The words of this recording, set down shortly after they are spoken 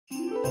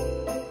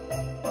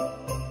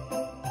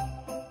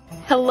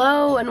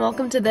Hello and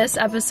welcome to this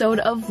episode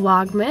of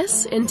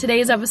Vlogmas. In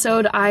today's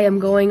episode, I am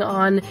going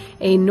on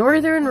a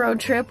northern road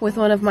trip with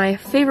one of my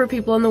favorite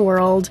people in the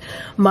world,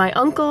 my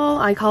uncle.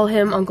 I call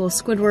him Uncle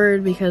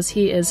Squidward because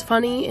he is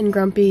funny and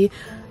grumpy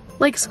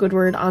like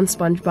Squidward on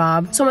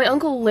SpongeBob. So my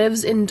uncle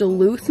lives in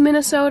Duluth,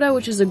 Minnesota,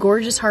 which is a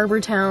gorgeous harbor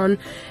town,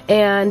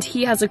 and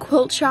he has a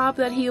quilt shop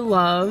that he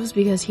loves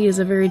because he is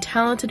a very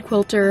talented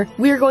quilter.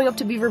 We are going up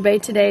to Beaver Bay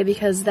today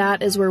because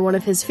that is where one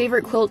of his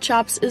favorite quilt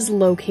shops is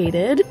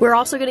located. We're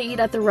also gonna eat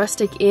at the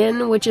Rustic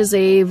Inn, which is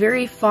a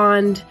very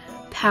fond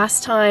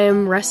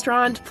pastime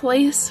restaurant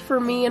place for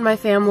me and my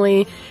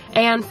family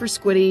and for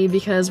Squiddy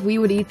because we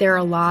would eat there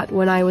a lot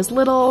when I was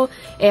little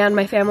and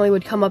my family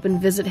would come up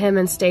and visit him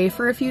and stay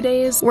for a few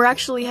days. We're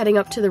actually heading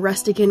up to the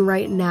Rustic Inn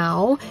right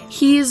now.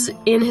 He's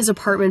in his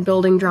apartment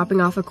building dropping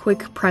off a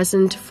quick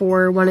present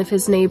for one of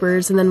his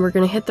neighbors, and then we're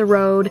gonna hit the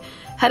road,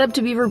 head up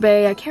to Beaver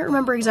Bay. I can't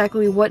remember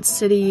exactly what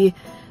city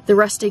the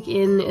Rustic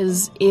Inn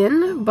is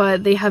in,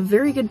 but they have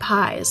very good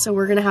pies, so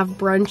we're gonna have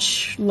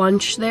brunch,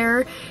 lunch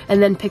there,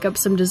 and then pick up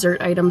some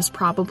dessert items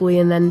probably,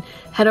 and then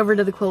head over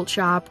to the quilt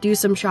shop, do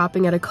some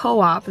shopping at a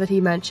co-op that he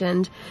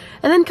mentioned,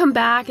 and then come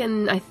back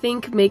and I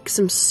think make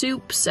some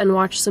soups and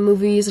watch some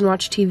movies and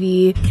watch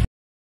TV.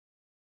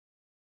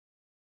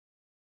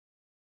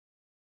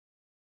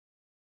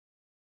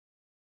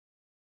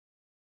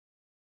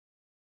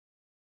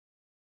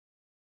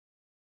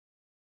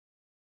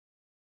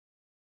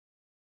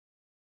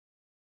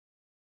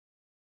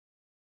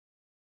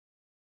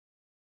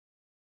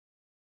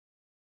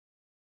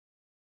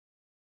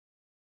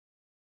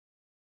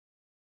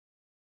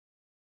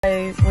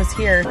 I was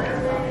here. How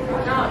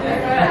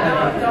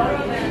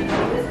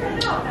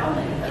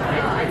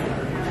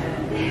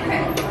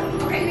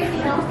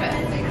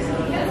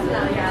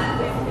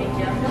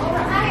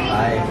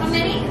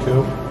many?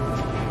 2.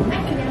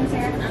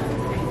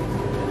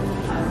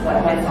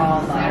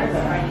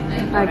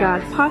 I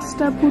got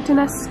pasta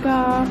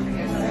puttanesca.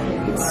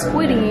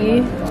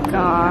 Squiddy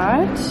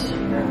got,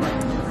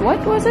 what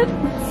was it?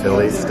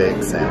 Philly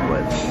steak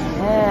sandwich.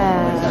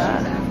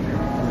 Yeah.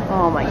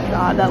 Oh my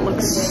god, that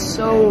looks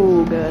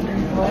so good.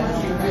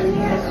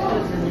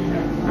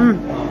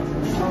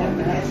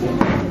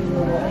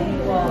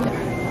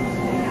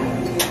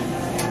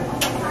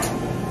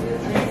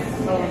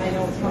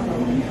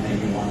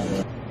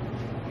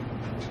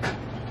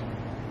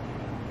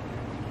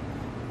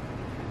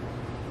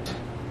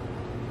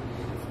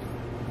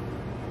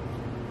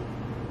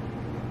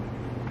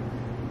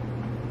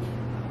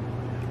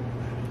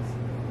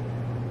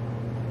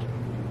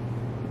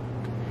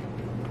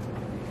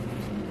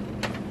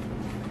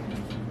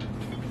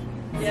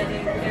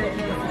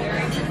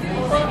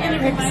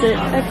 Exit,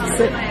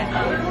 exit.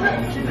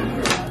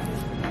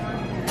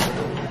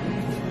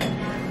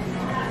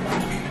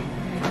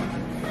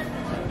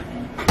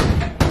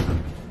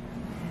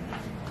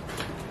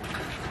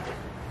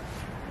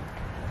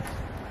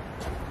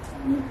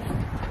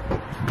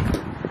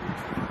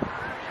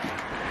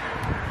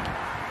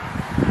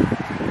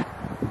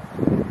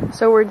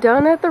 So we're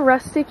done at the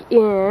Rustic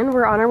Inn.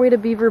 We're on our way to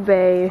Beaver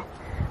Bay,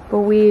 but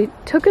we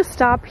took a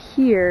stop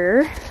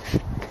here.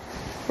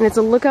 And it's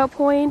a lookout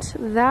point.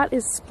 That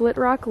is Split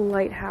Rock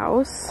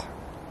Lighthouse.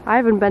 I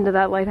haven't been to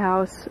that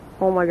lighthouse,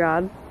 oh my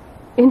god,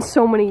 in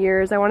so many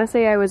years. I want to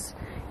say I was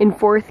in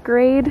 4th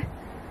grade,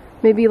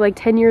 maybe like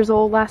 10 years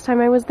old last time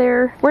I was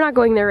there. We're not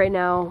going there right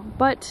now,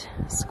 but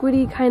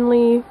Squiddy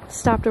kindly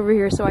stopped over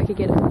here so I could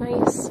get a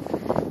nice,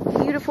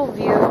 beautiful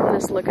view from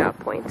this lookout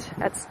point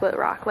at Split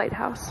Rock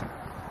Lighthouse.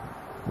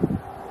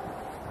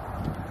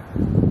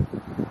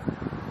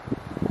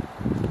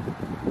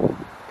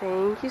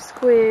 Thank you,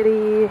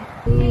 Squiddy.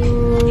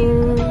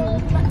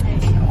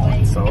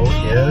 So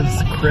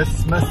is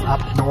Christmas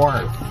up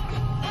north.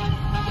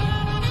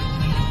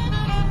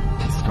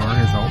 The store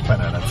is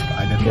open and I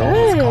didn't know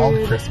it was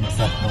called Christmas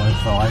up north,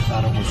 so I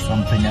thought it was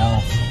something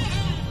else.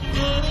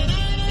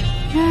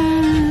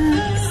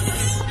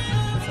 Yes.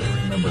 I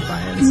remember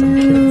buying some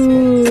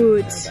kids'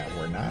 books that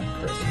were not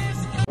Christmas.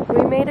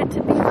 We made it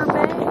to Beaver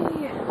Bay.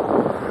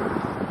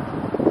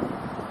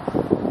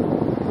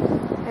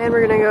 And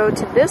we're gonna go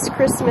to this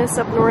Christmas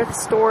up north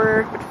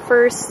store, but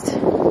first,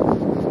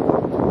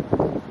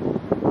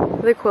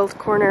 the quilt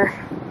corner.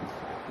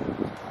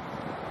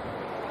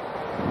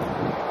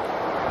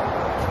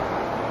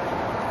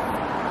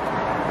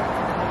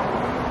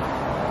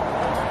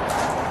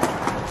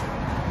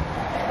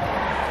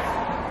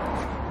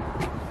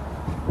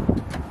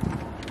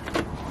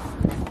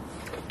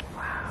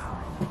 Wow.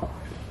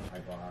 I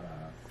bought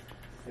a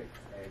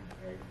 6-egg.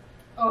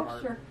 Oh,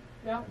 sure.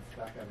 Yeah. And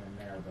stuck them in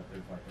there, but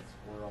there's like a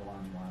squirrel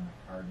on one, a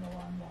cardinal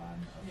on one,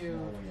 a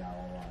snowy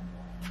owl on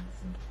one,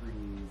 some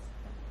trees,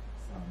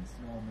 some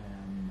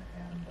snowmen,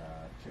 and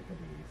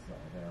chickadees. So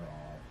they're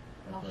all,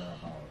 but they're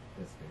about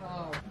this big.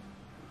 Oh.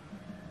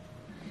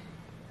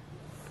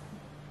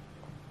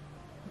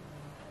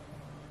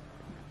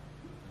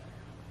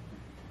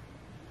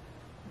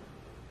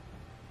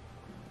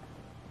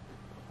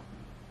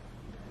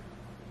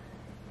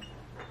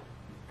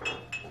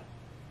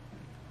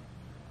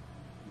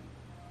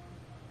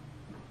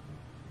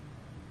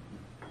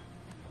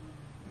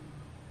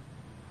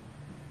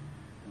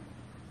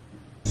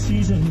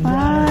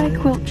 Bye,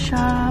 quilt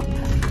shop.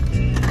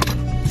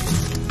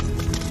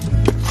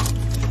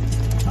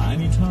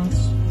 Tiny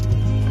tots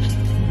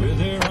with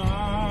their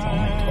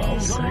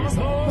eyes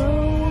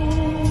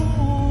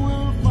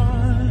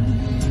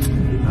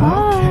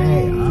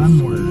Okay,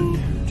 onward.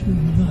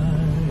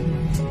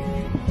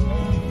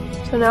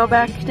 So now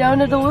back down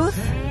to Duluth?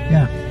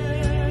 Yeah.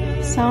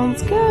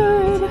 Sounds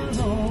good.